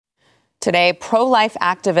Today, pro-life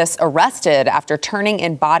activists arrested after turning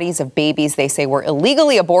in bodies of babies they say were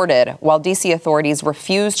illegally aborted, while D.C. authorities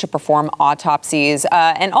refused to perform autopsies.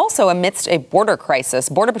 And also amidst a border crisis,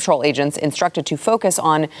 Border Patrol agents instructed to focus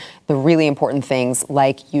on the really important things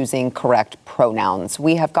like using correct pronouns.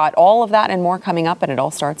 We have got all of that and more coming up, and it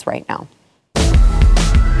all starts right now.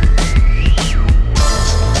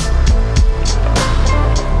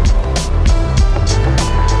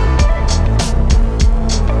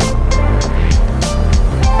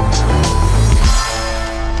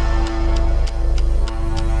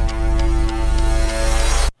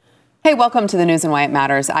 Hey, welcome to the news and why it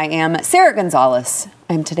matters. I am Sarah Gonzalez.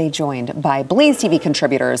 I'm today joined by Blaze TV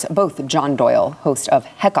contributors, both John Doyle, host of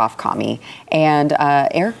Heck Off Commie, and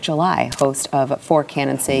Eric July, host of For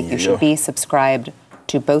Canon's Sake. You should be subscribed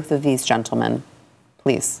to both of these gentlemen,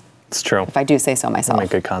 please. It's true. If I do say so myself. I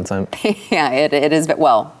make good content. Yeah, it is.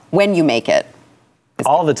 Well, when you make it.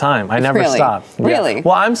 All the time. I never stop. Really? Yeah.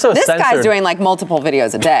 Well, I'm so this censored. This guy's doing like multiple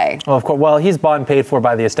videos a day. Well, of course. Well, he's bought and paid for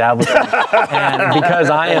by the establishment. And because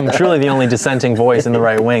I am truly the only dissenting voice in the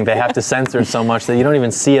right wing, they have to censor so much that you don't even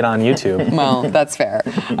see it on YouTube. Well, that's fair.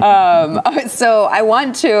 So I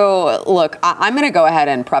want to, look, I'm going to go ahead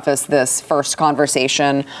and preface this first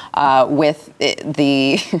conversation with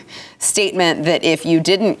the statement that if you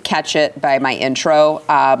didn't catch it by my intro,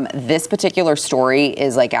 this particular story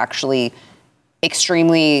is like actually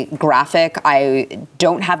extremely graphic. I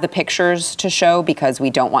don't have the pictures to show because we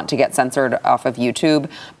don't want to get censored off of YouTube,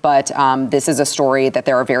 but this is a story that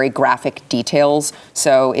there are very graphic details.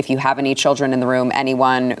 So if you have any children in the room,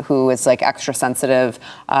 anyone who is like extra sensitive,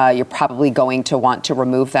 you're probably going to want to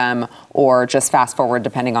remove them or just fast forward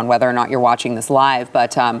depending on whether or not you're watching this live.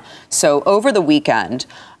 But so over the weekend,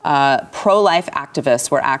 pro-life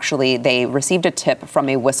activists they received a tip from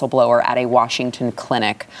a whistleblower at a Washington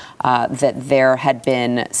clinic that there had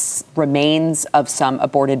been remains of some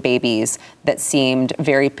aborted babies that seemed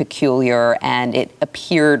very peculiar, and it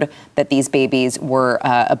appeared that these babies were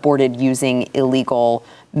aborted using illegal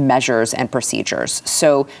measures and procedures.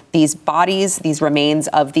 So these remains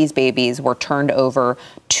of these babies were turned over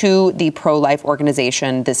to the pro-life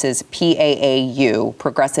organization. This is PAAU,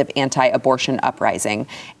 Progressive Anti-Abortion Uprising.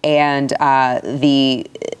 And the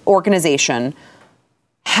organization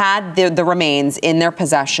had the remains in their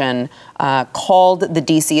possession, called the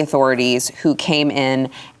D.C. authorities, who came in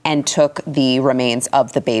and took the remains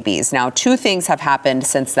of the babies. Now, two things have happened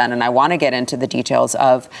since then, and I want to get into the details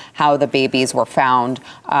of how the babies were found,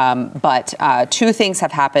 but two things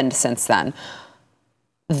have happened since then.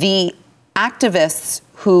 The activists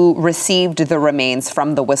who received the remains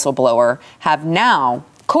from the whistleblower have now,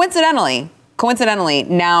 coincidentally,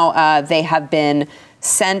 now they have been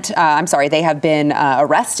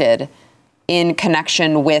arrested in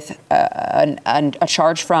connection with a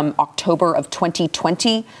charge from October of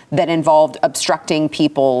 2020 that involved obstructing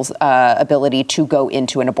people's ability to go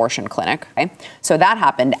into an abortion clinic. Okay? So that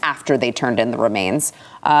happened after they turned in the remains.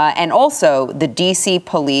 And also the D.C.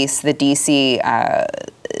 police, the D.C.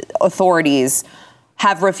 authorities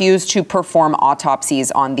have refused to perform autopsies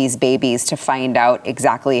on these babies to find out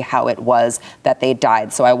exactly how it was that they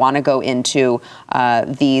died. So I want to go into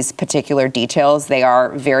these particular details. They are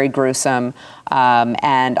very gruesome.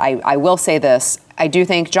 And I will say this. I do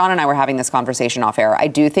think, John and I were having this conversation off air, I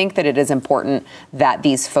do think that it is important that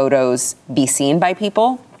these photos be seen by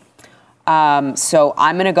people. So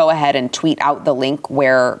I'm going to go ahead and tweet out the link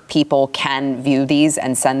where people can view these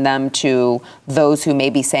and send them to those who may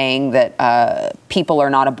be saying that people are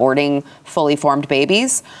not aborting fully formed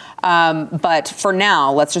babies. But for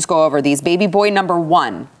now, let's just go over these. Baby boy number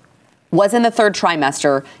 1 was in the 3rd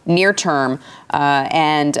trimester, near term,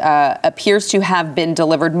 and appears to have been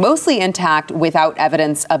delivered mostly intact without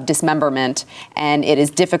evidence of dismemberment. And it is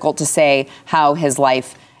difficult to say how his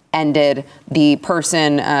life ended. The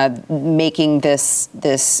person making this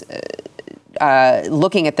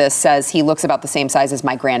looking at this says he looks about the same size as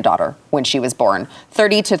my granddaughter when she was born,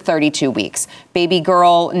 30 to 32 weeks. Baby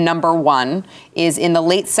girl number 1 is in the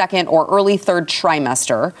late 2nd or early 3rd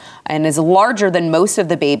trimester and is larger than most of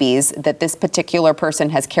the babies that this particular person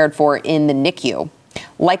has cared for in the NICU.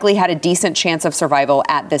 Likely had a decent chance of survival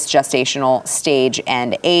at this gestational stage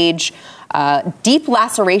and age. Deep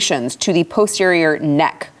lacerations to the posterior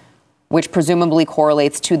neck, which presumably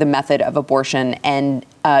correlates to the method of abortion and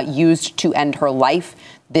used to end her life.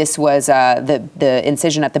 This was the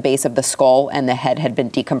incision at the base of the skull, and the head had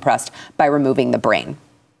been decompressed by removing the brain.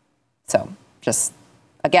 So just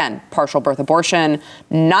Again, partial birth abortion,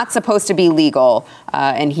 not supposed to be legal.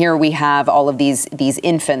 And here we have all of these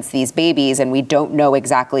infants, these babies, and we don't know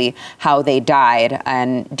exactly how they died.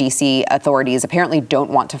 And DC authorities apparently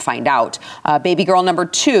don't want to find out. Baby girl number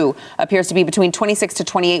 2 appears to be between 26 to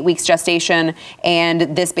 28 weeks gestation.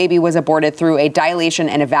 And this baby was aborted through a dilation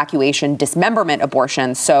and evacuation dismemberment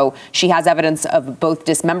abortion. So she has evidence of both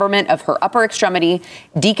dismemberment of her upper extremity,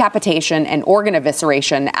 decapitation, and organ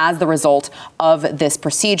evisceration as the result of this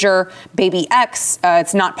procedure. Baby X,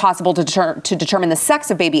 it's not possible to determine the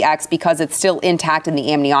sex of baby X because it's still intact in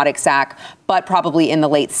the amniotic sac, but probably in the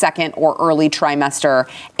late second or early trimester.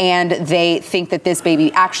 And they think that this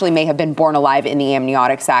baby actually may have been born alive in the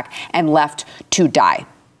amniotic sac and left to die.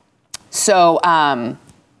 So,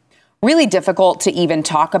 really difficult to even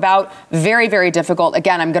talk about. Very, very difficult.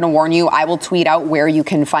 Again, I'm going to warn you, I will tweet out where you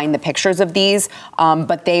can find the pictures of these,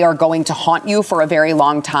 but they are going to haunt you for a very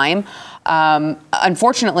long time.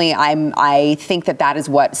 Unfortunately, I think that is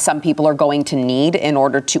what some people are going to need in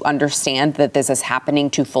order to understand that this is happening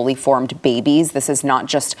to fully formed babies. This is not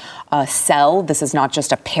just a cell. This is not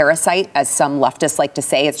just a parasite, as some leftists like to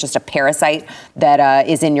say. It's just a parasite that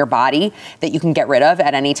is in your body that you can get rid of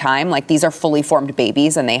at any time. Like, these are fully formed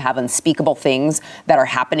babies, and they have unspeakable things that are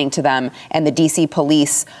happening to them. And the DC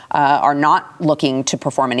police are not looking to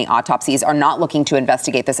perform any autopsies, are not looking to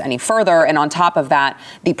investigate this any further. And on top of that,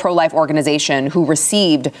 the pro-life organization who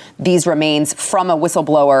received these remains from a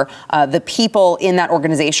whistleblower, the people in that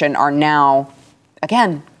organization are now,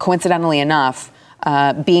 again, coincidentally enough,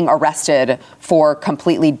 being arrested for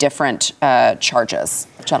completely different charges.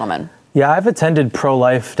 Gentlemen. Yeah, I've attended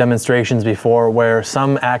pro-life demonstrations before where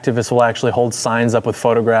some activists will actually hold signs up with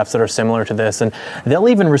photographs that are similar to this, and they'll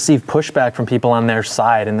even receive pushback from people on their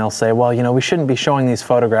side, and they'll say, well, we shouldn't be showing these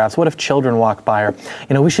photographs. What if children walk by? Or,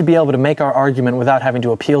 we should be able to make our argument without having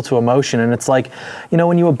to appeal to emotion. And it's like,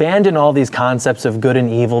 when you abandon all these concepts of good and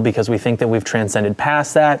evil because we think that we've transcended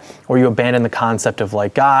past that, or you abandon the concept of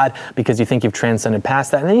like God because you think you've transcended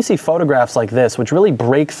past that, and then you see photographs like this, which really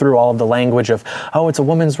break through all of the language of, oh, it's a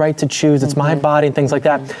woman's right to choose, it's my body, and things like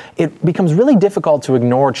that. It becomes really difficult to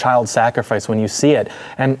ignore child sacrifice when you see it.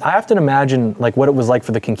 And I often imagine like what it was like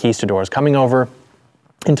for the conquistadors coming over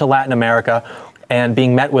into Latin America and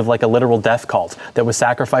being met with like a literal death cult that was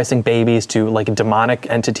sacrificing babies to like demonic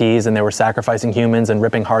entities, and they were sacrificing humans and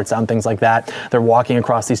ripping hearts out and things like that. They're walking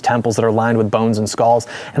across these temples that are lined with bones and skulls.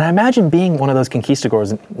 And I imagine being one of those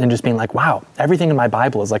conquistadors and just being like, wow, everything in my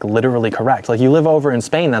Bible is like literally correct. Like, you live over in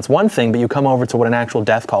Spain, that's one thing, but you come over to what an actual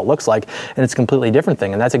death cult looks like, and it's a completely different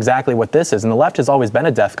thing. And that's exactly what this is. And the left has always been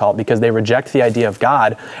a death cult because they reject the idea of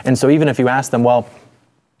God. And so even if you ask them, well,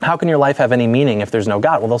 how can your life have any meaning if there's no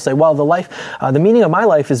God? Well, they'll say, well, the meaning of my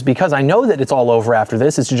life is because I know that it's all over after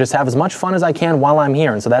this, is to just have as much fun as I can while I'm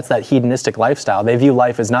here. And so that's that hedonistic lifestyle. They view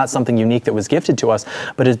life as not something unique that was gifted to us,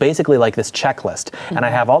 but is basically like this checklist. Mm-hmm. And I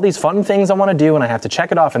have all these fun things I want to do, and I have to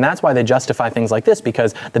check it off. And that's why they justify things like this,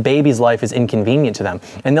 because the baby's life is inconvenient to them.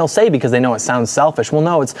 And they'll say, because they know it sounds selfish, well,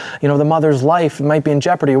 no, it's, the mother's life might be in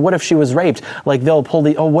jeopardy. Or what if she was raped? Like, they'll pull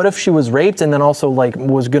what if she was raped and then also like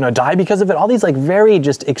was going to die because of it? All these like very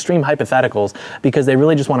just extreme hypotheticals, because they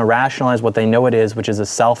really just want to rationalize what they know it is, which is a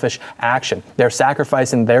selfish action. They're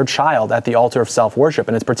sacrificing their child at the altar of self-worship.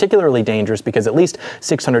 And it's particularly dangerous because at least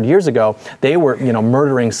 600 years ago, they were,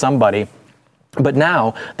 murdering somebody. But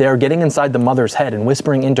now they're getting inside the mother's head and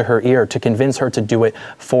whispering into her ear to convince her to do it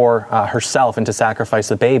for herself and to sacrifice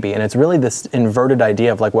the baby. And it's really this inverted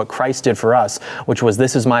idea of like what Christ did for us, which was,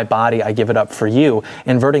 this is my body, I give it up for you.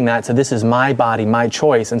 Inverting that to, this is my body, my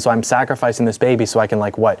choice. And so I'm sacrificing this baby so I can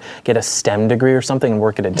get a STEM degree or something and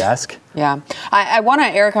work at a desk. Yeah.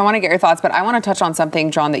 Eric, I want to get your thoughts, but I want to touch on something,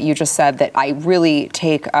 John, that you just said that I really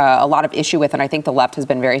take a lot of issue with. And I think the left has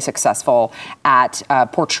been very successful at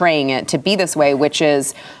portraying it to be this way, which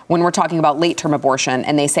is when we're talking about late-term abortion,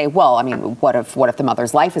 and they say, well, I mean, what if the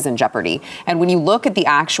mother's life is in jeopardy? And when you look at the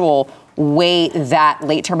actual way that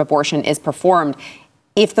late-term abortion is performed,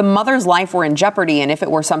 if the mother's life were in jeopardy and if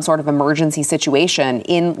it were some sort of emergency situation,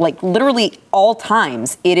 in like literally all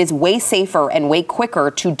times, it is way safer and way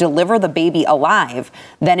quicker to deliver the baby alive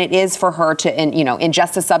than it is for her to,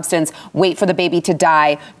 ingest a substance, wait for the baby to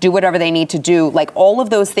die, do whatever they need to do. Like, all of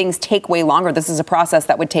those things take way longer. This is a process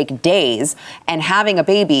that would take days. And having a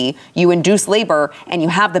baby, you induce labor and you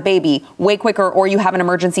have the baby way quicker, or you have an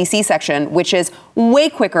emergency C-section, which is way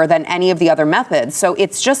quicker than any of the other methods. So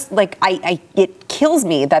it's just like, it kills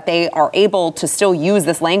me that they are able to still use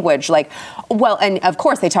this language and of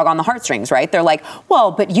course they tug on the heartstrings, right? They're like,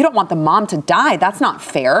 well, but you don't want the mom to die. That's not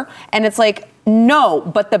fair. And it's like, no,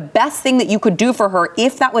 but the best thing that you could do for her,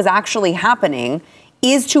 if that was actually happening,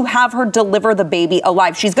 is to have her deliver the baby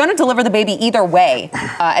alive. She's going to deliver the baby either way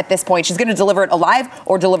at this point. She's going to deliver it alive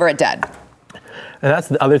or deliver it dead. And that's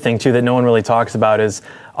the other thing, too, that no one really talks about is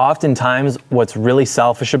oftentimes what's really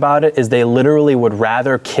selfish about it is they literally would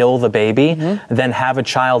rather kill the baby than have a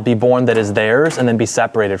child be born that is theirs and then be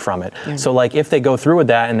separated from it. So, like, if they go through with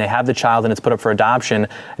that and they have the child and it's put up for adoption,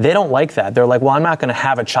 they don't like that. They're like, well, I'm not going to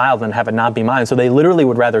have a child and have it not be mine. So they literally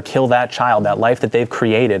would rather kill that child, that life that they've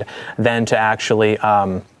created, than to actually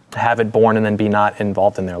have it born and then be not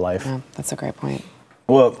involved in their life. Yeah, that's a great point.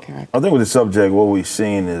 Well, I think with the subject, what we've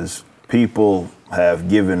seen is people have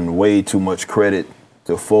given way too much credit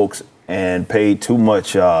to folks and paid too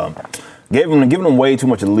much, giving them way too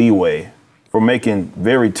much leeway for making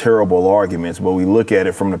very terrible arguments. But we look at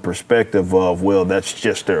it from the perspective of, well, that's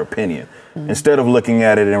just their opinion, instead of looking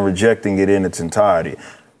at it and rejecting it in its entirety.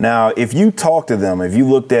 Now, if you talk to them, if you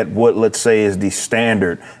looked at what, let's say, is the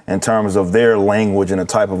standard in terms of their language and the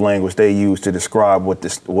type of language they use to describe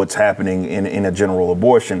what's happening in a general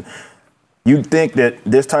abortion, you'd think that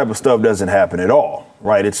this type of stuff doesn't happen at all,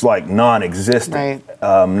 right? It's like non-existent.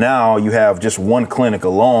 Right. Now you have just one clinic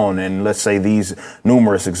alone, and let's say these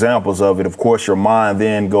numerous examples of it. Of course, your mind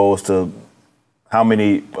then goes to how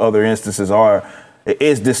many other instances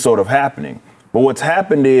is this sort of happening? But what's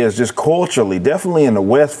happened is just culturally, definitely in the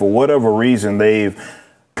West, for whatever reason, they've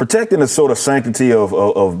protecting the sort of sanctity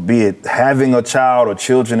of be it having a child or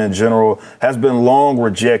children in general has been long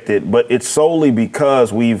rejected, but it's solely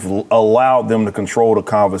because we've allowed them to control the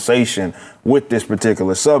conversation with this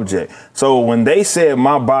particular subject. So when they said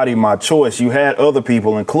my body, my choice, you had other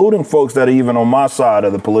people, including folks that are even on my side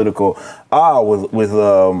of the political aisle with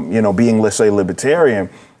being, let's say, libertarian,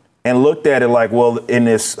 and looked at it like, well, in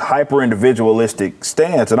this hyper individualistic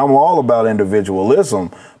stance, and I'm all about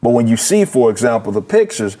individualism, but when you see, for example, the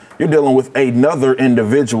pictures, you're dealing with another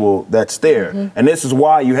individual that's there. And this is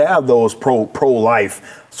why you have those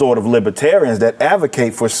pro-life sort of libertarians that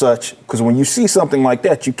advocate for such, because when you see something like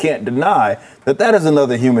that, you can't deny that that is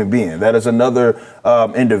another human being, that is another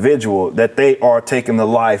individual that they are taking the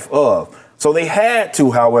life of. So they had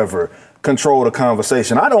to, however, control the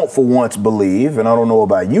conversation. I don't for once believe, and I don't know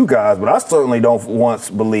about you guys, but I certainly don't for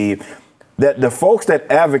once believe that the folks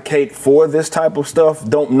that advocate for this type of stuff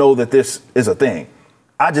don't know that this is a thing.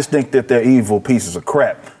 I just think that they're evil pieces of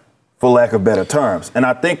crap, for lack of better terms. And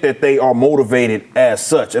I think that they are motivated as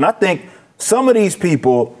such. And I think some of these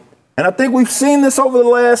people, and I think we've seen this over the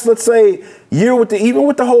last, let's say, year even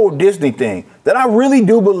with the whole Disney thing, that I really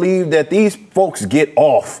do believe that these folks get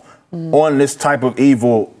off on this type of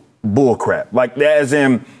evil bullcrap. Like, as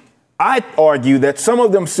in, I argue that some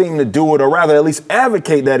of them seem to do it, or rather at least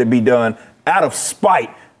advocate that it be done out of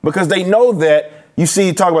spite, because they know that you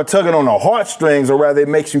talk about tugging on the heartstrings, or rather it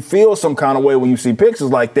makes you feel some kind of way when you see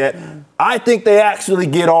pictures like that. I think they actually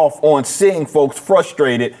get off on seeing folks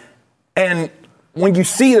frustrated. And when you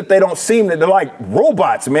see that they don't seem that they're like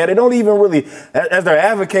robots, man, they don't even really, as they're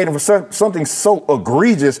advocating for something so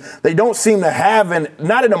egregious, they don't seem to have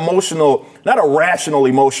not a rational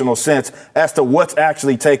emotional sense as to what's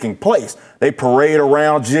actually taking place. They parade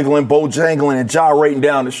around jiggling, bojangling, and gyrating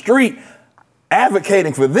down the street,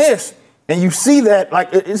 advocating for this. And you see that like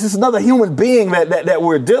it's just another human being that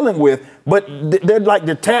we're dealing with, but they're like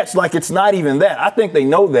detached, like it's not even that. I think they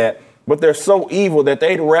know that, but they're so evil that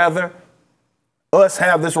they'd rather us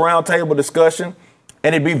have this roundtable discussion,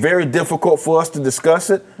 and it'd be very difficult for us to discuss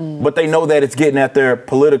it, but they know that it's getting at their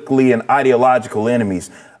politically and ideological enemies.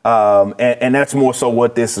 And that's more so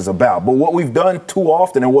what this is about. But what we've done too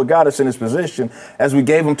often, and what got us in this position, as we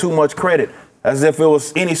gave them too much credit, as if it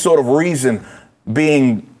was any sort of reason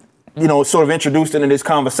being sort of introduced into this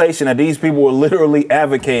conversation, that these people were literally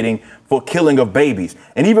advocating for killing of babies.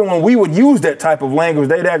 And even when we would use that type of language,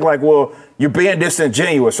 they'd act like, well, you're being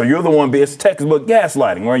disingenuous, or you're the one being textbook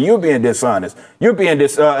gaslighting, or you're being dishonest. You're being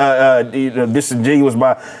disingenuous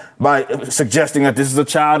by suggesting that this is a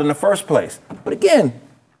child in the first place. But again,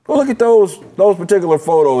 go look at those particular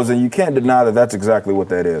photos, and you can't deny that that's exactly what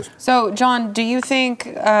that is. So, John, do you think,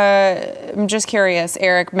 I'm just curious,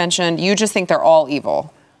 Eric mentioned, you just think they're all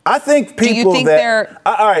evil? I think people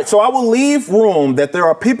all right, so I will leave room that there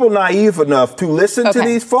are people naive enough to listen to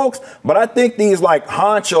these folks, but I think these like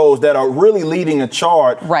honchos that are really leading a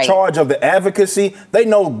charge of the advocacy, they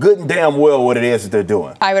know good and damn well what it is that they're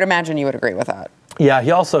doing. I would imagine you would agree with that. Yeah,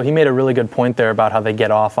 he made a really good point there about how they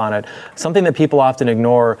get off on it. Something that people often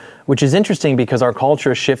ignore, which is interesting because our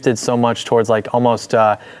culture shifted so much towards like almost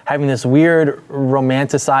having this weird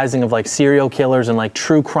romanticizing of like serial killers and like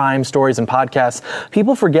true crime stories and podcasts.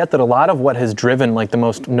 People forget that a lot of what has driven like the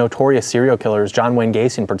most notorious serial killers, John Wayne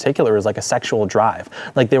Gacy in particular, is like a sexual drive.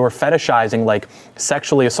 Like they were fetishizing like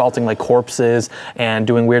sexually assaulting like corpses and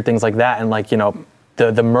doing weird things like that, and like, you know,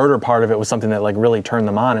 the murder part of it was something that like really turned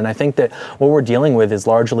them on. And I think that what we're dealing with is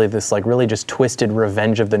largely this like really just twisted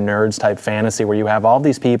revenge of the nerds type fantasy where you have all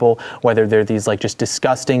these people, whether they're these like just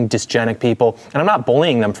disgusting, dysgenic people, and I'm not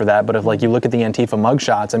bullying them for that, but if like you look at the Antifa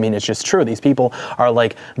mugshots, I mean, it's just true. These people are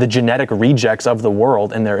like the genetic rejects of the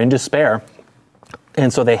world and they're in despair.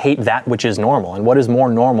 And so they hate that which is normal. And what is more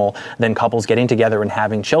normal than couples getting together and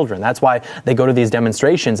having children? That's why they go to these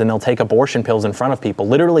demonstrations and they'll take abortion pills in front of people,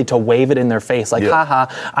 literally to wave it in their face, like, haha,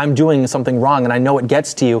 I'm doing something wrong and I know it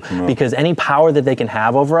gets to you, because any power that they can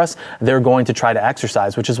have over us, they're going to try to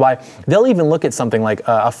exercise, which is why they'll even look at something like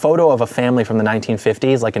a photo of a family from the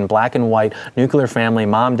 1950s, like in black and white, nuclear family,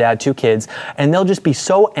 mom, dad, 2 kids, and they'll just be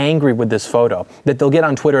so angry with this photo that they'll get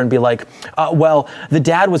on Twitter and be like, well, the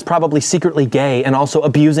dad was probably secretly gay and also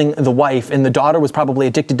abusing the wife, and the daughter was probably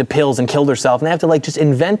addicted to pills and killed herself. And they have to like just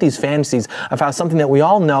invent these fantasies of how something that we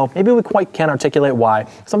all know, maybe we quite can't articulate why,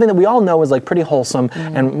 something that we all know is like pretty wholesome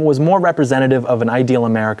and was more representative of an ideal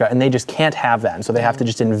America, and they just can't have that. And so they have to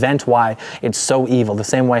just invent why it's so evil. The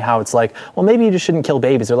same way how it's like, well, maybe you just shouldn't kill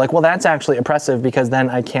babies. They're like, well, that's actually oppressive because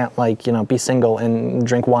then I can't like, you know, be single and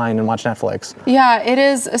drink wine and watch Netflix. Yeah, it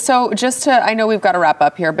is. So just to, I know we've got to wrap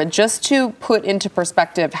up here, but just to put into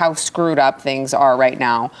perspective how screwed up things are right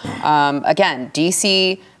now. Again,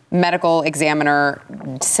 DC medical examiner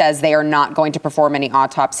says they are not going to perform any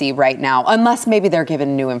autopsy right now, unless maybe they're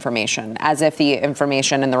given new information, as if the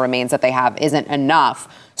information and the remains that they have isn't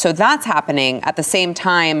enough. So that's happening at the same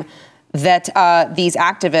time that these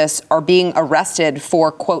activists are being arrested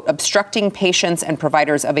for, quote, obstructing patients and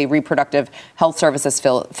providers of a reproductive health services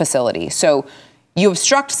facility. So you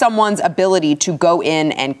obstruct someone's ability to go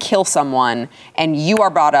in and kill someone, and you are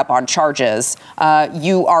brought up on charges.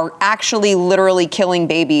 You are actually literally killing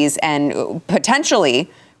babies and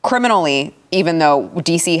potentially criminally, even though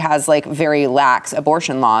DC has like very lax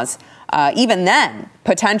abortion laws. Even then,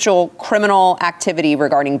 potential criminal activity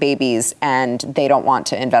regarding babies, and they don't want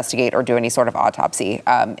to investigate or do any sort of autopsy.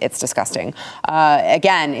 It's disgusting.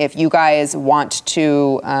 Again, if you guys want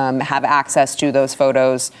to have access to those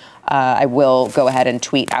photos, I will go ahead and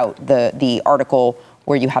tweet out the article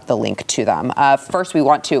where you have the link to them. First, we've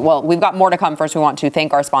got more to come. First, we want to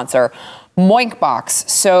thank our sponsor, Moinkbox.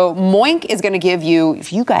 So Moink is going to give you,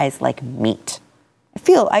 if you guys like meat,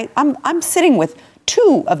 I'm sitting with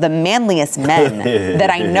 2 of the manliest men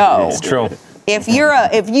that I know. It's true. If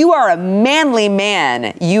you are a manly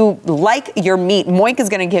man, you like your meat, Moink is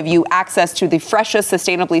going to give you access to the freshest,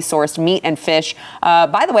 sustainably sourced meat and fish.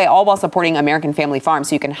 By the way, all while supporting American Family Farm,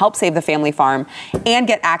 so you can help save the family farm and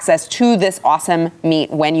get access to this awesome meat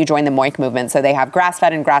when you join the Moink movement. So they have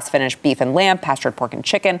grass-fed and grass-finished beef and lamb, pastured pork and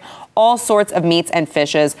chicken, all sorts of meats and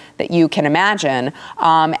fishes that you can imagine.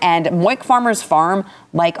 And Moink Farmers farm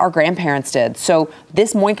like our grandparents did. So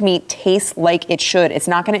this Moink meat tastes like it should. It's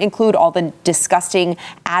not going to include all the disgusting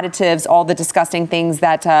additives, all the disgusting things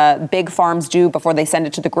that big farms do before they send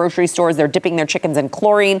it to the grocery stores. They're dipping their chickens in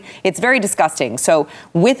chlorine. It's very disgusting. So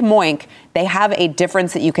with Moink, they have a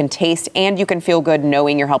difference that you can taste, and you can feel good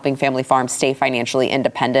knowing you're helping family farms stay financially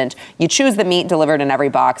independent. You choose the meat delivered in every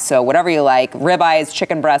box, so whatever you like, ribeyes,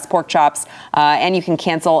 chicken breasts, pork chops, and you can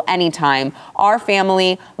cancel anytime. Our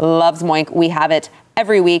family loves Moink. We have it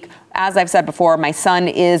every week. As I've said before, my son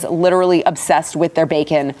is literally obsessed with their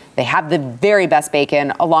bacon. They have the very best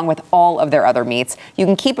bacon, along with all of their other meats. You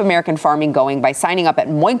can keep American farming going by signing up at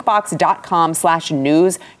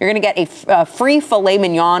moinkbox.com/news. You're going to get a free filet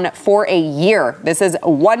mignon for a year. This is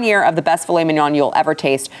 1 year of the best filet mignon you'll ever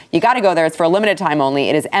taste. You got to go there. It's for a limited time only.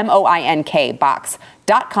 It is MOINK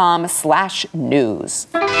box.com/news.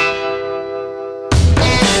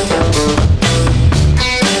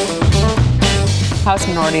 House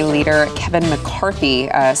Minority Leader Kevin McCarthy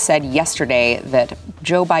said yesterday that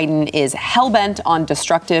Joe Biden is hell-bent on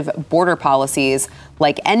destructive border policies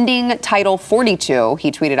like ending Title 42.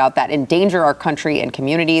 He tweeted out that endanger our country and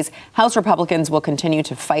communities. House Republicans will continue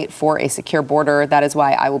to fight for a secure border. That is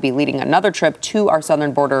why I will be leading another trip to our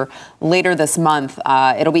southern border later this month.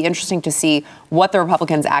 It'll be interesting to see what the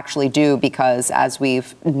Republicans actually do, because as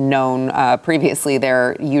we've known previously,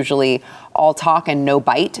 they're usually all talk and no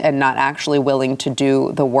bite, and not actually willing to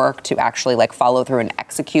do the work to actually like follow through and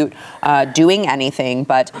execute doing anything.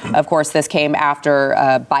 But of course, this came after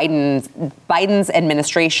Biden's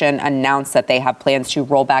administration announced that they have plans to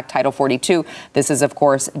roll back Title 42. This is, of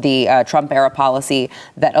course, the Trump-era policy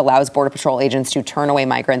that allows Border Patrol agents to turn away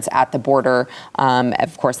migrants at the border.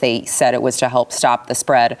 Of course, they said it was to help stop the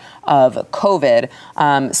spread of COVID.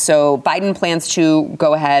 So Biden plans to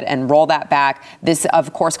go ahead and roll that back. This,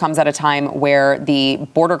 of course, comes at a time where the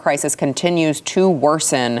border crisis continues to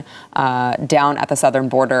worsen down at the southern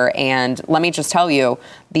border. And let me just tell you,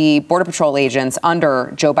 the Border Patrol agents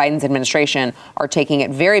under Joe Biden's administration are taking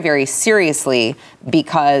it very, very seriously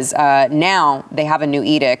because now they have a new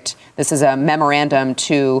edict. This is a memorandum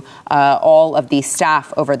to all of the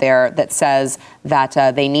staff over there that says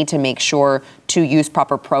that they need to make sure to use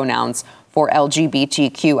proper pronouns for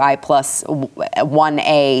LGBTQI plus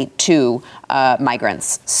 1A2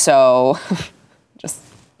 migrants. So just,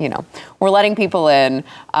 you know, we're letting people in.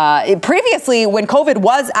 Previously, when COVID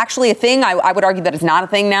was actually a thing, I would argue that it's not a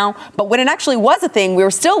thing now, but when it actually was a thing, we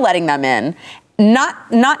were still letting them in.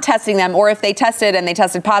 Not testing them, or if they tested and they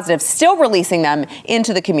tested positive, still releasing them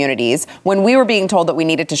into the communities when we were being told that we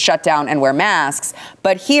needed to shut down and wear masks.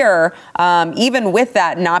 But here, even with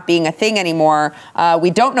that not being a thing anymore, we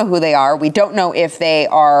don't know who they are. We don't know if they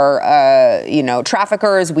are,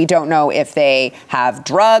 traffickers. We don't know if they have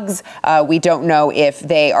drugs. We don't know if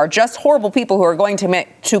they are just horrible people who are going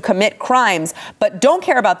to commit crimes. But don't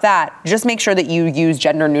care about that. Just make sure that you use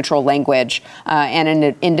gender-neutral language and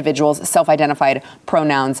an individual's self-identified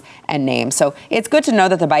pronouns and names. So it's good to know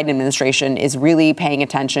that the Biden administration is really paying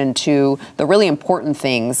attention to the really important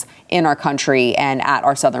things in our country and at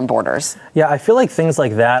our southern borders. Yeah, I feel like things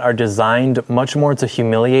like that are designed much more to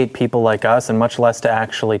humiliate people like us and much less to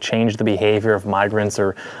actually change the behavior of migrants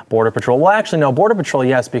or Border Patrol. Well, actually, no, Border Patrol,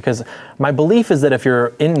 yes, because my belief is that if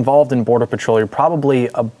you're involved in Border Patrol, you're probably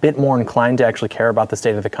a bit more inclined to actually care about the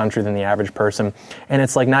state of the country than the average person. And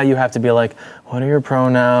it's like now you have to be like, what are your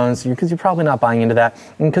pronouns? Because you're probably not buying into that.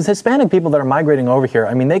 And because Hispanic people that are migrating over here,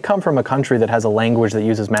 I mean, they come from a country that has a language that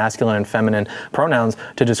uses masculine and feminine pronouns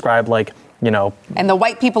to describe, like, you know. And the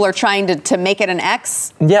white people are trying to make it an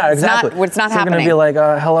X. Yeah, exactly. It's not so happening. They're going to be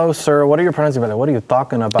like, hello, sir, what are your pronouns? What are you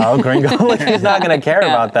talking about, gringo? Like, he's not going to care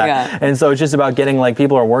about that. Yeah. And so it's just about getting, like,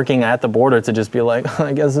 people who are working at the border to just be like,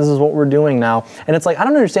 I guess this is what we're doing now. And it's like, I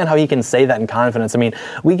don't understand how he can say that in confidence. I mean,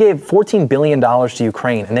 we gave $14 billion to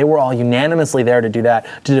Ukraine, and they were all unanimously there to do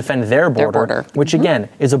that, to defend their border. Which, again,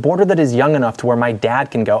 is a border that is young enough to where my dad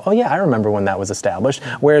can go, oh, yeah, I remember when that was established.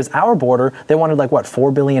 Whereas our border, they wanted, like, what,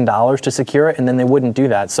 $4 billion to secure it, and then they wouldn't do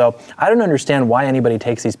that. So I don't understand why anybody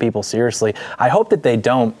takes these people seriously. I hope that they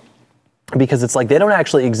don't, because it's like they don't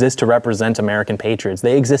actually exist to represent American patriots.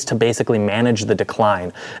 They exist to basically manage the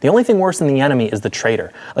decline. The only thing worse than the enemy is the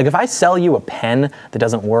traitor. Like if I sell you a pen that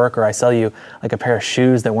doesn't work, or I sell you like a pair of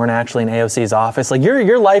shoes that weren't actually in AOC's office, like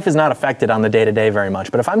your life is not affected on the day-to-day very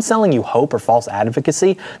much. But if I'm selling you hope or false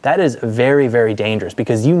advocacy, that is very, very dangerous,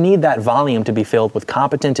 because you need that volume to be filled with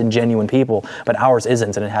competent and genuine people, but ours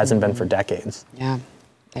isn't, and it hasn't been for decades. Yeah.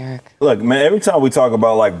 Eric. Look, man, every time we talk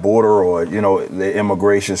about like border or, the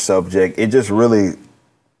immigration subject, it just really,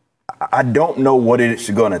 I don't know what it's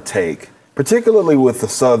going to take, particularly with the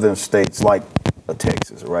southern states like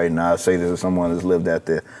Texas, right? Now, I say this as someone that's lived at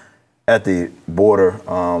the border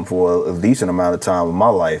for a decent amount of time of my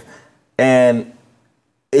life. And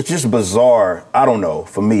it's just bizarre. I don't know.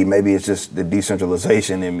 For me, maybe it's just the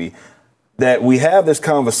decentralization in me, that we have this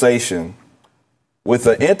conversation with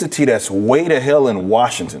an entity that's way to hell in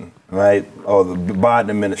Washington, right? Or the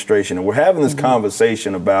Biden administration. And we're having this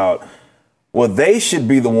conversation about, well, they should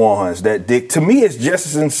be the ones that to me, it's just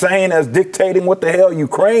as insane as dictating what the hell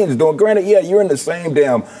Ukraine's doing. Granted, yeah, you're in the same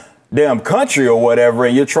damn country or whatever,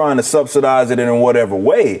 and you're trying to subsidize it in whatever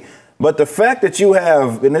way. But the fact that you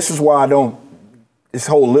have, and this is why this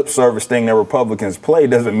whole lip service thing that Republicans play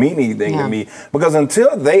doesn't mean anything to me, because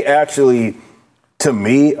until they actually, to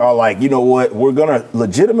me, are like, you know what, we're going to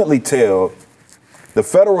legitimately tell the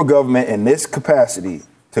federal government in this capacity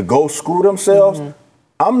to go screw themselves,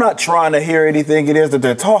 I'm not trying to hear anything it is that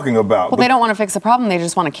they're talking about. Well, they don't want to fix the problem. They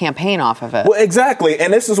just want to campaign off of it. Well, exactly.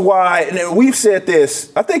 And this is why, and we've said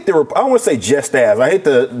this, I think I don't want to say just as, I hate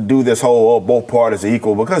to do this whole, both parties are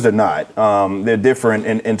equal, because they're not. They're different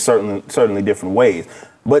in certainly different ways.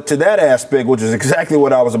 But to that aspect, which is exactly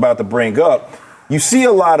what I was about to bring up, you see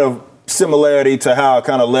a lot of similarity to how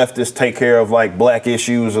kind of leftists take care of like black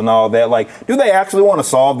issues and all that. Like, do they actually want to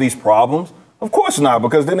solve these problems? Of course not,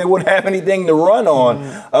 because then they wouldn't have anything to run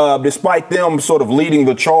on, despite them sort of leading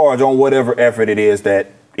the charge on whatever effort it is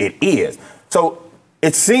that it is. So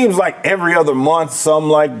it seems like every other month, some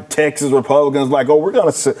like Texas Republicans like, oh, we're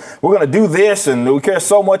gonna do this, and we care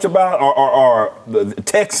so much about our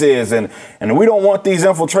Texas, and we don't want these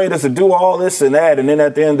infiltrators to do all this and that. And then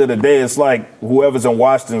at the end of the day, it's like whoever's in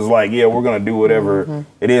Washington is like, yeah, we're gonna do whatever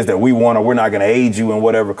it is that we want, or we're not gonna aid you in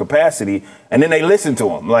whatever capacity. And then they listen to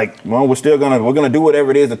them, like, well, we're gonna do whatever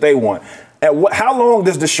it is that they want. How long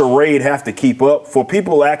does the charade have to keep up for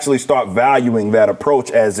people to actually start valuing that approach,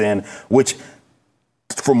 as in which,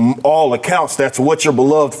 from all accounts, that's what your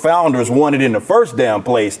beloved founders wanted in the first damn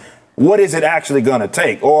place? What is it actually going to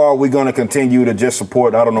take? Or are we going to continue to just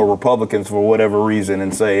support, I don't know, Republicans for whatever reason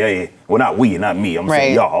and say, hey, well, not me, I'm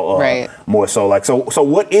saying y'all, more so like, so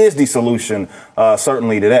what is the solution,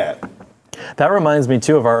 certainly to that? That reminds me,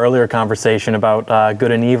 too, of our earlier conversation about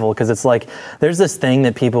good and evil, because it's like there's this thing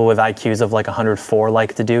that people with IQs of like 104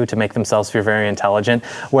 like to do to make themselves feel very intelligent,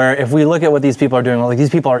 where if we look at what these people are doing, like these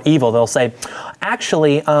people are evil, they'll say,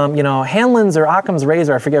 actually, Hanlon's or Occam's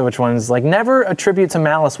razor, I forget which ones, like never attribute to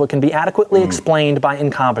malice what can be adequately explained by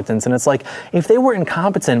incompetence. And it's like, if they were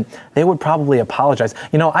incompetent, they would probably apologize.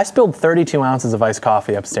 I spilled 32 ounces of iced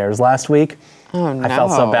coffee upstairs last week. Oh, no. I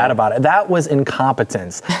felt so bad about it. That was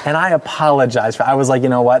incompetence. And I apologized for it. I was like, you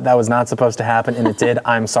know what? That was not supposed to happen, and it did.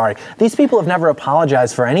 I'm sorry. These people have never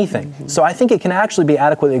apologized for anything. So I think it can actually be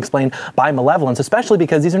adequately explained by malevolence, especially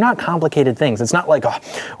because these are not complicated things. It's not like,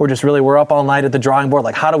 we're up all night at the drawing board.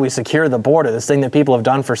 Like, how do we secure the border? This thing that people have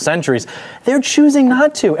done for centuries. They're choosing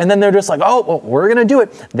not to. And then they're just like, we're going to do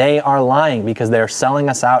it. They are lying because they're selling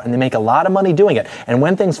us out, and they make a lot of money doing it. And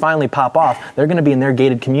when things finally pop off, they're going to be in their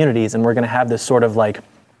gated communities, and we're going to have this sort of like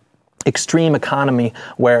extreme economy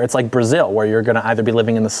where it's like Brazil, where you're going to either be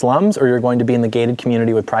living in the slums or you're going to be in the gated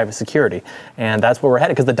community with private security. And that's where we're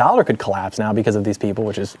headed, because the dollar could collapse now because of these people,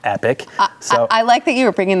 which is epic. I like that you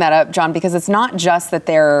were bringing that up, John, because it's not just that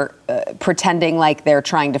they're pretending like they're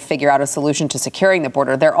trying to figure out a solution to securing the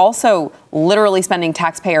border. They're also literally spending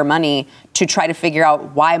taxpayer money to try to figure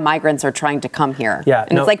out why migrants are trying to come here. Yeah,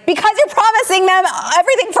 and it's like, because you're promising them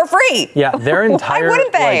everything for free. Yeah, their entire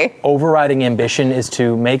overriding ambition is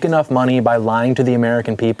to make enough money by lying to the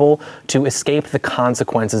American people to escape the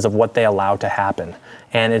consequences of what they allow to happen.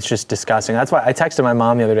 And it's just disgusting. That's why I texted my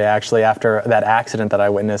mom the other day, actually, after that accident that I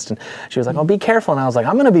witnessed. And she was like, be careful. And I was like,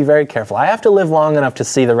 I'm going to be very careful. I have to live long enough to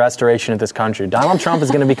see the restoration of this country. Donald Trump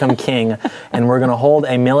is going to become king, and we're going to hold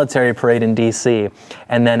a military parade in D.C.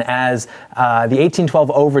 And then as the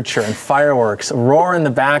 1812 overture and fireworks roar in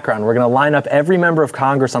the background, we're going to line up every member of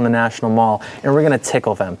Congress on the National Mall, and we're going to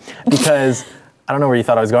tickle them. Because I don't know where you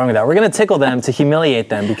thought I was going with that. We're going to tickle them to humiliate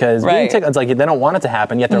them, because being tickled, it's like they don't want it to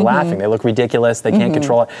happen, yet they're laughing. They look ridiculous. They can't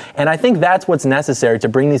control it. And I think that's what's necessary to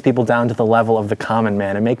bring these people down to the level of the common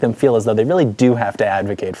man and make them feel as though they really do have to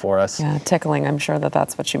advocate for us. Yeah, tickling. I'm sure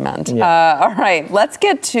that's what you meant. Yeah. All right, let's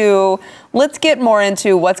get more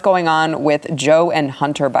into what's going on with Joe and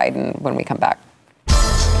Hunter Biden when we come back.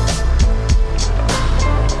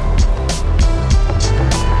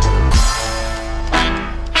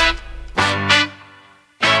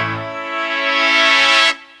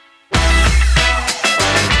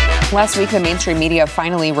 Last week, the mainstream media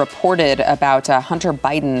finally reported about Hunter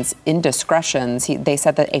Biden's indiscretions. They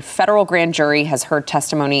said that a federal grand jury has heard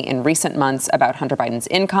testimony in recent months about Hunter Biden's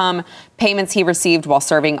income, payments he received while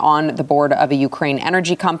serving on the board of a Ukraine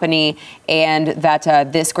energy company, and that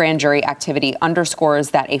this grand jury activity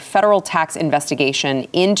underscores that a federal tax investigation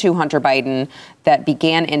into Hunter Biden that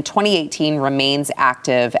began in 2018 remains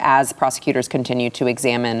active as prosecutors continue to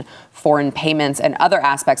examine foreign payments and other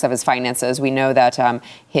aspects of his finances. We know that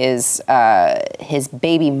his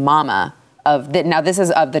baby mama now this is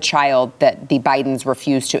of the child that the Bidens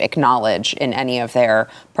refuse to acknowledge in any of their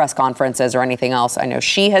press conferences or anything else. I know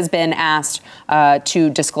she has been asked to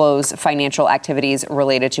disclose financial activities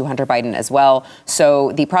related to Hunter Biden as well.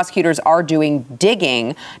 So the prosecutors are doing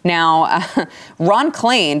digging. Now, Ron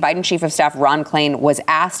Klain, Biden Chief of Staff Ron Klain, was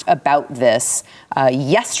asked about this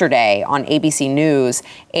yesterday on ABC News,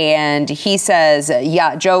 and he says,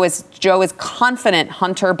 Joe is confident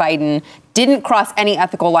Hunter Biden didn't cross any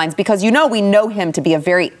ethical lines, because we know him to be a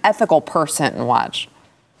very ethical person. Watch.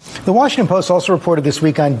 The Washington Post also reported this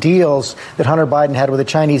week on deals that Hunter Biden had with a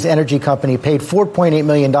Chinese energy company, paid $4.8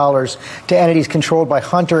 million to entities controlled by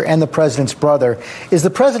Hunter and the president's brother. Is the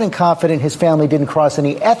president confident his family didn't cross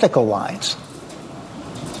any ethical lines?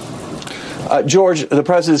 George, the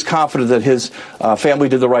president is confident that his family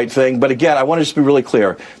did the right thing. But again, I want to just be really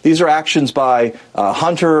clear. These are actions by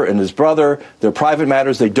Hunter and his brother. They're private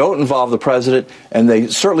matters. They don't involve the president, and they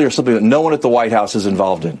certainly are something that no one at the White House is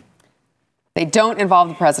involved in. They don't involve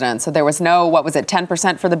the president. So there was no,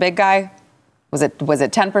 10% for the big guy? Was it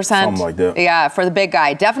 10%? Something like that. Yeah, for the big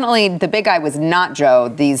guy. Definitely the big guy was not Joe.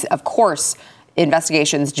 These, of course,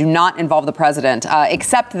 investigations do not involve the president,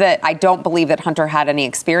 except that I don't believe that Hunter had any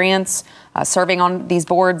experience serving on these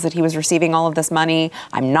boards, that he was receiving all of this money.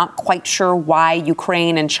 I'm not quite sure why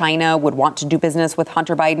Ukraine and China would want to do business with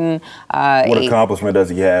Hunter Biden. What accomplishment does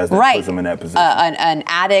he have that puts him in that position? An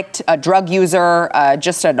addict, a drug user,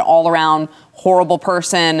 just an all-around horrible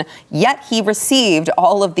person, yet he received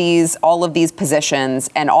all of these positions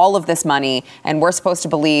and all of this money, and we're supposed to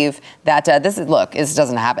believe that this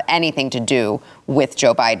doesn't have anything to do with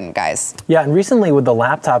Joe Biden, guys. Yeah, and recently with the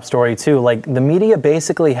laptop story too, like the media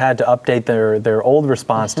basically had to update their old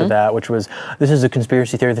response to that, which was, this is a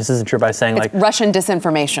conspiracy theory, this isn't true, by saying it's like Russian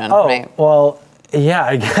disinformation. Oh, right? Well, yeah,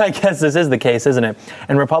 I guess this is the case, isn't it?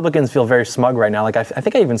 And Republicans feel very smug right now. Like, I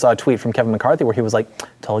think I even saw a tweet from Kevin McCarthy where he was like,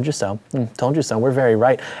 told you so, told you so, we're very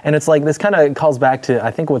right. And it's like, this kind of calls back to,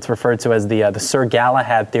 I think, what's referred to as the Sir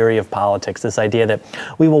Galahad theory of politics, this idea that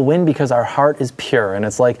we will win because our heart is pure. And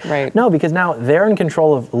it's like, no, because now they're in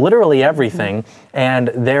control of literally everything, and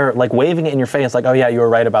they're like waving it in your face like, oh yeah, you were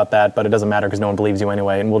right about that, but it doesn't matter because no one believes you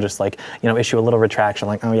anyway, and we'll just like, issue a little retraction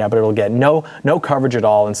like, oh yeah, but it'll get no coverage at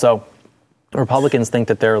all. And so Republicans think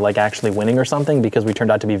that they're like actually winning or something because we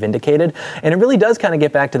turned out to be vindicated. And it really does kind of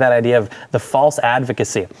get back to that idea of the false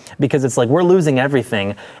advocacy, because it's like we're losing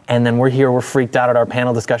everything, and then we're freaked out at our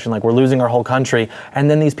panel discussion like we're losing our whole country.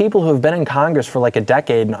 And then these people who have been in Congress for like a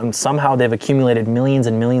decade, and somehow they've accumulated millions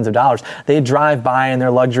and millions of dollars, they drive by in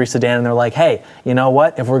their luxury sedan and they're like, hey, you know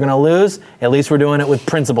what? If we're going to lose, at least we're doing it with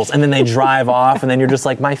principles. And then they drive off, and then you're just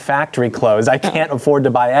like, my factory closed, I can't afford to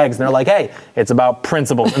buy eggs. And they're like, hey, it's about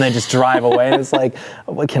principles. And they just drive away. And it's like,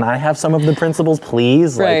 well, can I have some of the principles,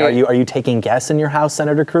 please? Right. Like, are you taking guests in your house,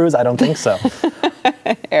 Senator Cruz? I don't think so.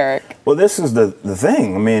 Eric. Well, this is the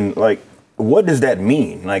thing. I mean, like, what does that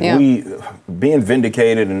mean? Like, we being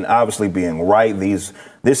vindicated and obviously being right. This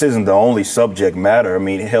isn't the only subject matter. I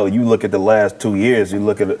mean, hell, you look at the last 2 years, you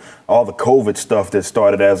look at all the COVID stuff that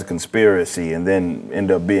started as a conspiracy and then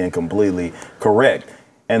ended up being completely correct.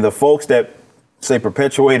 And the folks that say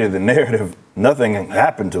perpetuated the narrative, nothing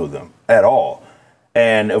happened to them at all.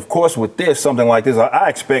 And of course, with something like this, I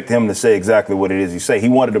expect him to say exactly what it is he say. He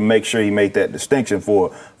wanted to make sure he made that distinction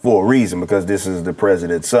for a reason, because this is the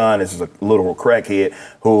president's son. This is a literal crackhead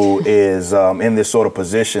who is in this sort of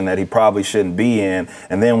position that he probably shouldn't be in.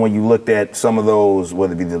 And then when you looked at some of those,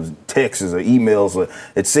 whether it be the texts or emails,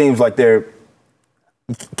 it seems like they're,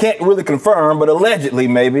 can't really confirm, but allegedly,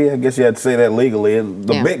 maybe, I guess you had to say that legally,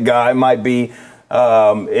 the big guy might be,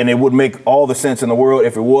 and it would make all the sense in the world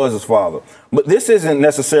if it was his father. But this isn't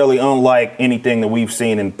necessarily unlike anything that we've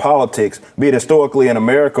seen in politics, be it historically in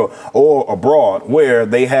America or abroad, where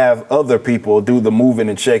they have other people do the moving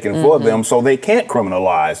and shaking for them, so they can't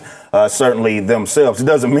criminalize certainly themselves. It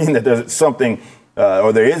doesn't mean that there's something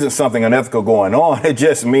or there isn't something unethical going on. It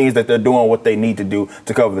just means that they're doing what they need to do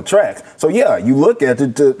to cover the tracks. So yeah, you look at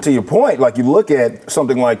it, to your point, like you look at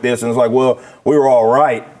something like this and it's like, well, we were all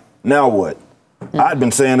right. Now what? I'd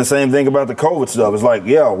been saying the same thing about the COVID stuff. It's like,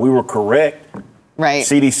 yeah, we were correct. Right.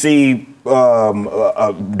 CDC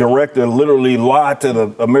director literally lied to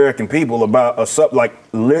the American people about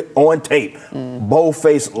on tape,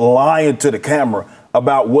 bold-faced lying to the camera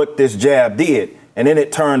about what this jab did. And then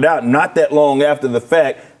it turned out not that long after the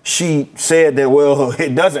fact, she said that, well,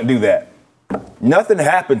 it doesn't do that. Nothing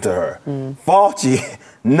happened to her. Fauci,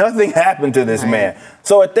 nothing happened to this man.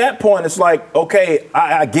 So at that point, it's like, okay,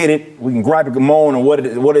 I get it. We can gripe and moan, and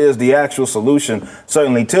what is the actual solution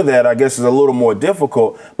certainly to that, I guess, is a little more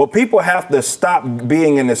difficult. But people have to stop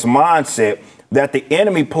being in this mindset that the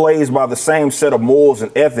enemy plays by the same set of morals and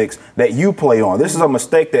ethics that you play on. This is a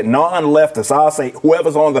mistake that non-leftists, I'll say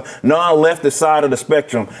whoever's on the non-leftist side of the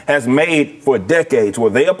spectrum, has made for decades, where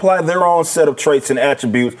they apply their own set of traits and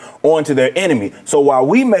attributes onto their enemy. So while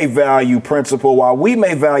we may value principle, while we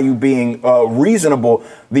may value being reasonable,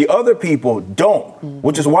 the other people don't,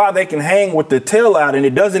 which is why they can hang with their tail out, and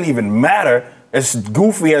it doesn't even matter. As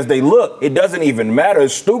goofy as they look, it doesn't even matter,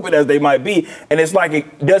 as stupid as they might be. And it's like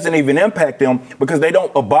it doesn't even impact them because they don't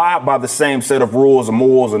abide by the same set of rules and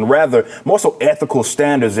morals, and rather more so ethical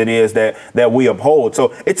standards it is that we uphold.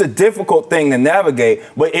 So it's a difficult thing to navigate,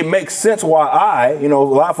 but it makes sense why a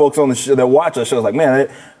lot of folks on the show that watch our show is like, man,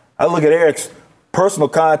 I look at Eric's personal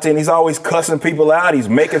content. He's always cussing people out. He's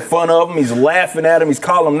making fun of them. He's laughing at them. He's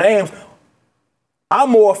calling them names. I'm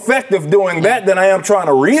more effective doing that than I am trying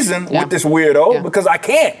to reason with this weirdo because I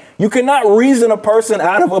can't. You cannot reason a person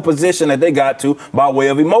out of a position that they got to by way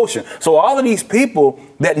of emotion. So all of these people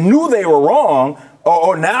that knew they were wrong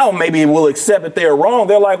or now maybe will accept that they're wrong.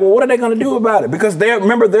 They're like, well, what are they going to do about it? Because they're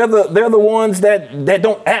the ones that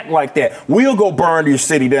don't act like that. We'll go burn your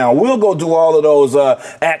city down. We'll go do all of those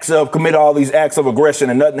commit all these acts of aggression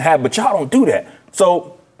and nothing happen. But y'all don't do that.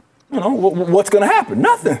 So, what's going to happen?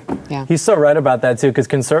 Nothing. Yeah. He's so right about that, too, because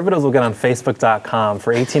conservatives will get on Facebook.com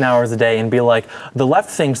for 18 hours a day and be like, the left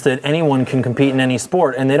thinks that anyone can compete in any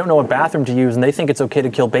sport, and they don't know what bathroom to use, and they think it's okay to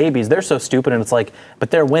kill babies. They're so stupid, and it's like,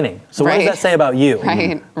 but they're winning. So what does that say about you?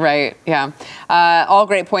 Right, yeah. All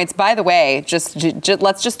great points. By the way,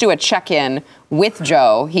 let's just do a check-in with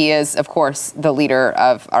Joe. He is, of course, the leader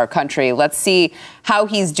of our country. Let's see how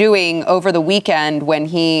he's doing over the weekend when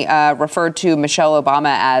he referred to Michelle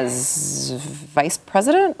Obama as vice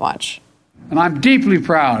president. Watch. And I'm deeply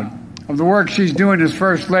proud of the work she's doing as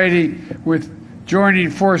First Lady with Joining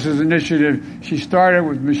Forces Initiative. She started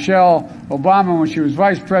with Michelle Obama when she was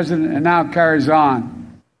vice president and now carries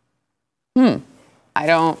on. I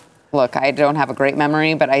don't have a great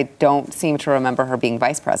memory, but I don't seem to remember her being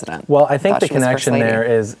vice president. Well, I think the connection there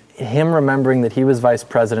is him remembering that he was vice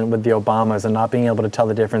president with the Obamas and not being able to tell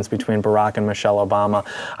the difference between Barack and Michelle Obama.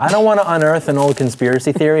 I don't want to unearth an old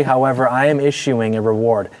conspiracy theory. However, I am issuing a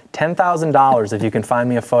reward, $10,000 if you can find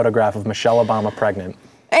me a photograph of Michelle Obama pregnant.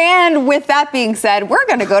 And with that being said, we're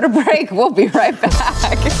going to go to break. We'll be right back.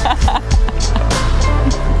 It's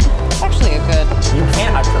actually a good... You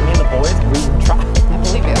can't. I put me and the boys. We try. I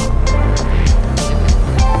believe you.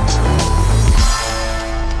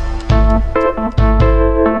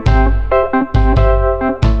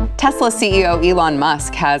 Tesla CEO Elon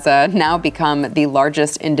Musk has now become the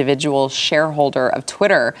largest individual shareholder of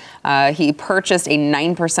Twitter. He purchased a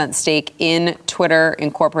 9% stake in Twitter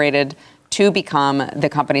Incorporated to become the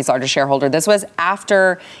company's largest shareholder. This was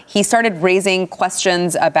after he started raising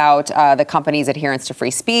questions about the company's adherence to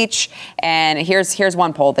free speech. And here's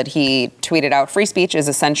one poll that he tweeted out. Free speech is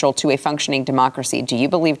essential to a functioning democracy. Do you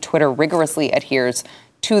believe Twitter rigorously adheres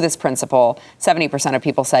to this principle? 70% of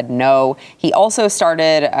people said no. He also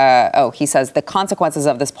started, he says, the consequences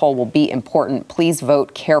of this poll will be important. Please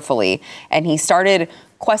vote carefully. And he started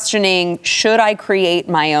questioning, should I create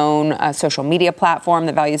my own social media platform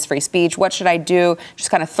that values free speech? What should I do?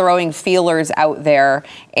 Just kind of throwing feelers out there.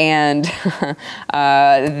 And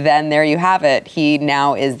then there you have it. He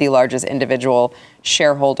now is the largest individual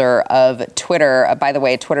shareholder of Twitter. By the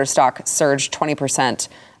way, Twitter stock surged 20%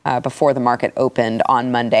 before the market opened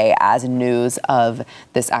on Monday as news of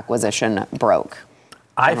this acquisition broke.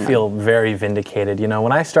 I feel very vindicated. You know,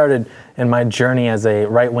 when I started in my journey as a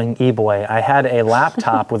right-wing e-boy, I had a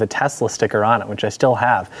laptop with a Tesla sticker on it, which I still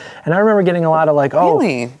have. And I remember getting a lot of like,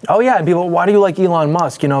 Really? Oh yeah, and people, why do you like Elon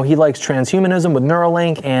Musk? You know, he likes transhumanism with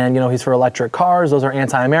Neuralink, and, you know, he's for electric cars. Those are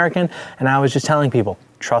anti-American. And I was just telling people,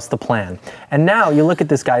 trust the plan. And now you look at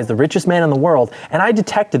this guy, he's the richest man in the world, and I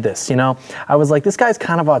detected this, you know. I was like, this guy's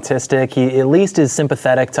kind of autistic. He at least is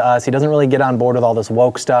sympathetic to us. He doesn't really get on board with all this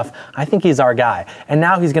woke stuff. I think he's our guy. And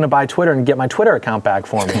now he's going to buy Twitter and get my Twitter account back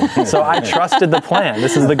for me. So I trusted the plan.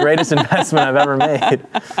 This is the greatest investment I've ever made.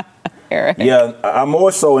 Eric. Yeah, I'm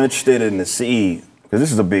more so interested in the CE, because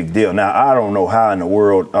this is a big deal. Now, I don't know how in the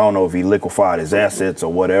world, I don't know if he liquefied his assets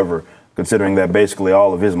or whatever, considering that basically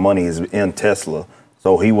all of his money is in Tesla.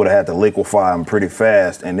 So he would have had to liquefy them pretty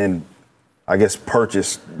fast, and then I guess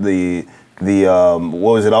purchase the what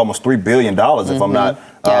was it, almost $3 billion, if I'm not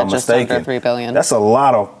just mistaken. under $3 billion. That's a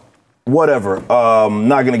lot of whatever.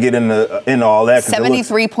 Not going to get into all that.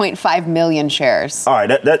 73.5 million shares. All right,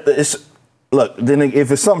 that is. Look, then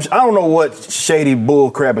if it's some, I don't know what shady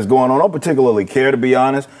bull crap is going on. I don't particularly care, to be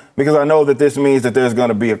honest, because I know that this means that there's going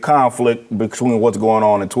to be a conflict between what's going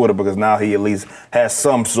on in Twitter, because now he at least has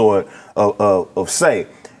some sort of say.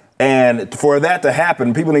 And for that to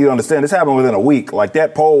happen, people need to understand this happened within a week. Like,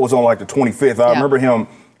 that poll was on like the 25th. I remember him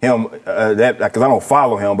that, because I don't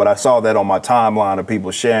follow him, but I saw that on my timeline of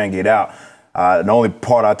people sharing it out. The only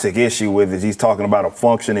part I took issue with is he's talking about a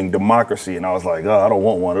functioning democracy, and I was like, I don't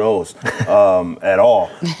want one of those at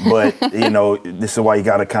all. But, you know, this is why you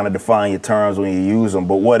got to kind of define your terms when you use them.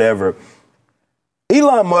 But whatever.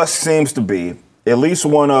 Elon Musk seems to be at least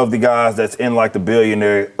one of the guys that's in like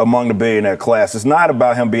among the billionaire class. It's not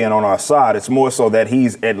about him being on our side. It's more so that he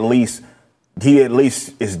at least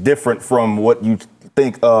is different from what you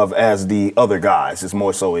think of as the other guys. It's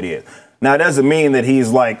more so it is. Now, it doesn't mean that he's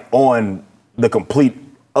like on the complete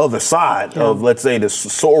other side of, let's say, the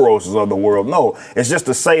Soroses of the world. No, it's just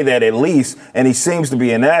to say that at least, and he seems to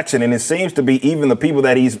be in action, and it seems to be even the people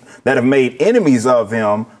that have made enemies of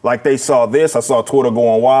him, like they saw this. I saw Twitter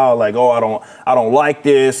going wild, like, I don't like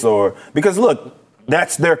this, or because look,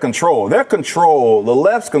 that's their control. Their control, the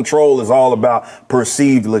left's control, is all about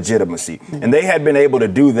perceived legitimacy. And they had been able to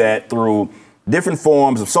do that through different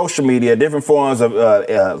forms of social media, different forms of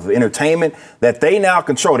entertainment that they now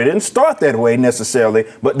control. They didn't start that way necessarily,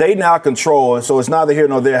 but they now control. And so it's neither here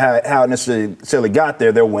nor there how it necessarily got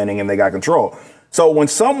there. They're winning and they got control. So when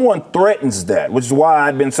someone threatens that, which is why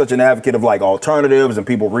I've been such an advocate of like alternatives and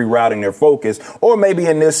people rerouting their focus, or maybe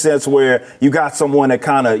in this sense where you got someone that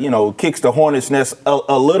kind of, kicks the hornet's nest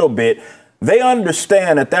a little bit, they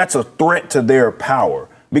understand that that's a threat to their power.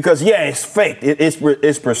 Because, yeah, it's fake.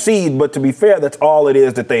 It's perceived, but to be fair, that's all it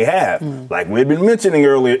is that they have. Like we've been mentioning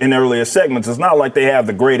earlier segments, it's not like they have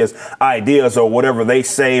the greatest ideas or whatever they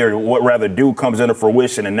say or what rather do comes into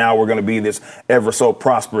fruition, and now we're going to be this ever so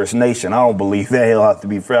prosperous nation. I don't believe that. To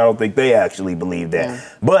be fair, I don't think they actually believe that.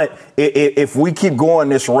 But if we keep going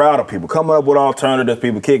this route of people coming up with alternatives,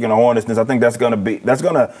 people kicking the hornet's nest, I think that's going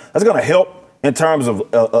to help in terms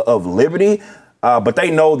of liberty. But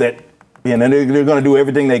they know that. And then they're going to do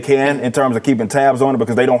everything they can in terms of keeping tabs on it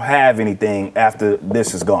because they don't have anything after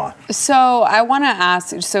this is gone. So I want to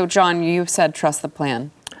ask, John, you said trust the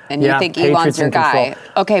plan. And you think Elon's your guy.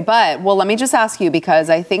 Okay, but, let me just ask you,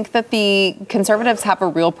 because I think that the conservatives have a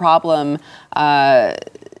real problem.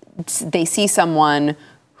 They see someone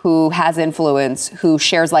who has influence, who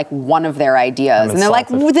shares like one of their ideas. And they're like,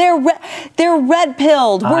 they're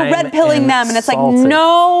red-pilled. We're red-pilling them. And it's like,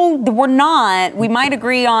 no, we're not. We might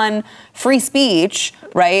agree on free speech,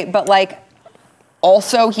 right? But like,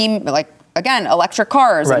 also again, electric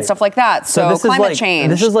cars and stuff like that. So climate change.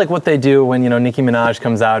 This is like what they do when, Nicki Minaj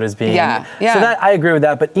comes out as being. So that, I agree with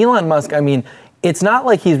that. But Elon Musk, it's not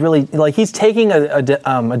like he's really, he's taking a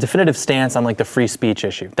definitive stance on like the free speech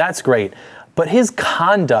issue. That's great. But his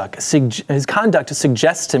conduct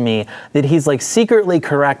suggests to me that he's like secretly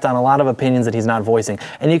correct on a lot of opinions that he's not voicing.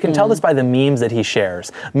 And you can tell this by the memes that he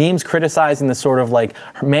shares. Memes criticizing the sort of like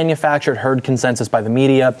manufactured herd consensus by the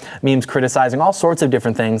media, memes criticizing all sorts of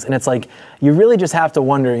different things. And it's like, you really just have to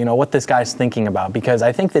wonder, what this guy's thinking about, because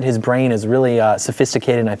I think that his brain is really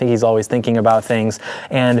sophisticated, and I think he's always thinking about things.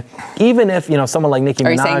 And even if, someone like Nicki Minaj.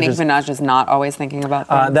 Are you saying Nicki Minaj is not always thinking about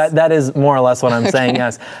things? That is more or less what I'm saying,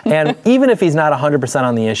 yes. And even if he's not 100%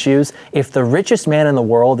 on the issues, if the richest man in the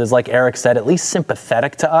world is, like Eric said, at least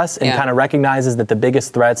sympathetic to us and kind of recognizes that the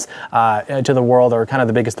biggest threats to the world are kind of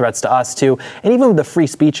the biggest threats to us too, and even with the free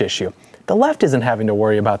speech issue, the left isn't having to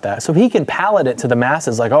worry about that. So if he can pallet it to the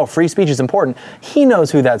masses like, oh, free speech is important, he knows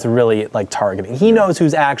who that's really like targeting. He knows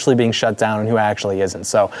who's actually being shut down and who actually isn't.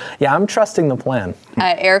 So yeah, I'm trusting the plan.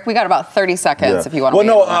 Eric, we got about 30 seconds if you want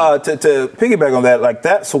to. To piggyback on that, like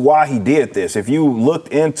that's why he did this. If you looked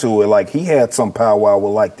into it, like he had some powwow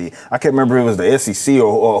with like I can't remember if it was the SEC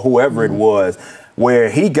or whoever it was, where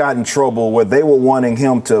he got in trouble where they were wanting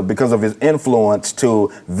him to, because of his influence,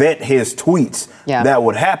 to vet his tweets that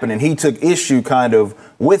would happen. And he took issue kind of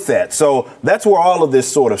with that. So that's where all of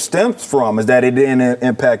this sort of stems from, is that it then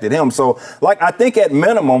impacted him. So like, I think at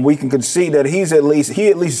minimum, we can concede that he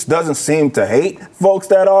at least doesn't seem to hate folks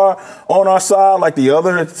that are on our side, like the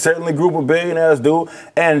other certainly group of billionaires do.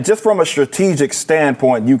 And just from a strategic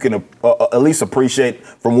standpoint, you can at least appreciate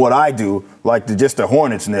from what I do, like just the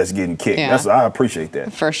hornet's nest getting kicked. I appreciate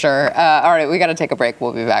that. For sure. All right, we got to take a break.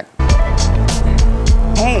 We'll be back.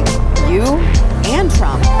 Hey, you and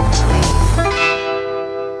Trump.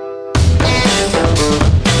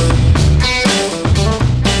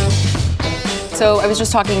 So I was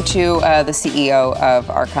just talking to the CEO of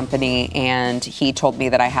our company, and he told me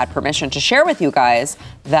that I had permission to share with you guys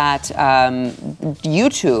that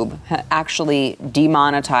YouTube actually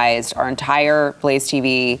demonetized our entire Blaze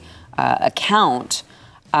TV account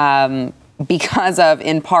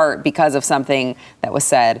in part because of something that was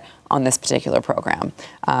said on this particular program.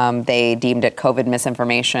 They deemed it COVID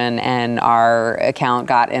misinformation, and our account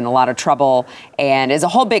got in a lot of trouble, and is a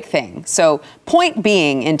whole big thing. So point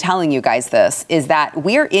being in telling you guys this is that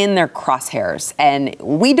we're in their crosshairs, and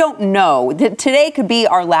we don't know that today could be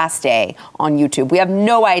our last day on YouTube. We have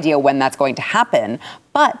no idea when that's going to happen,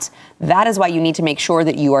 but that is why you need to make sure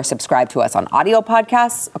that you are subscribed to us on audio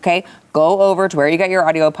podcasts, okay? Go over to where you get your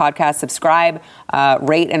audio podcast, subscribe,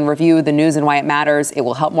 rate and review The News and Why It Matters. It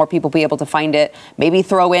will help more people be able to find it. Maybe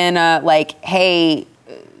throw in hey,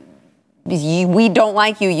 we don't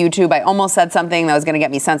like you, YouTube. I almost said something that was going to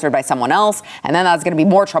get me censored by someone else, and then that was going to be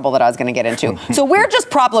more trouble that I was going to get into. So we're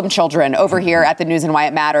just problem children over here at The News and Why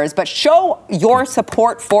It Matters, but show your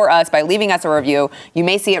support for us by leaving us a review. You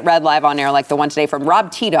may see it read live on air, like the one today from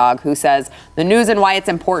Rob T-Dog, who says, The News and Why It's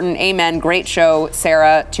Important. Amen. Great show,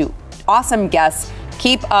 Sarah. To awesome guests,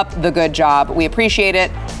 Keep up the good job. We appreciate it.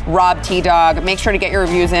 Rob T. Dog, make sure to get your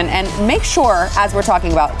reviews in, and make sure, as we're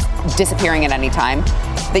talking about disappearing at any time,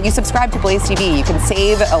 that you subscribe to Blaze TV. You can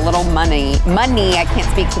save a little money, I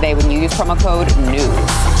can't speak today, when you use promo code NEWS.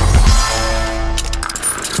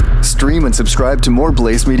 Stream and subscribe to more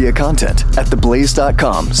Blaze Media content at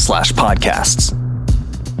theblaze.com/podcasts.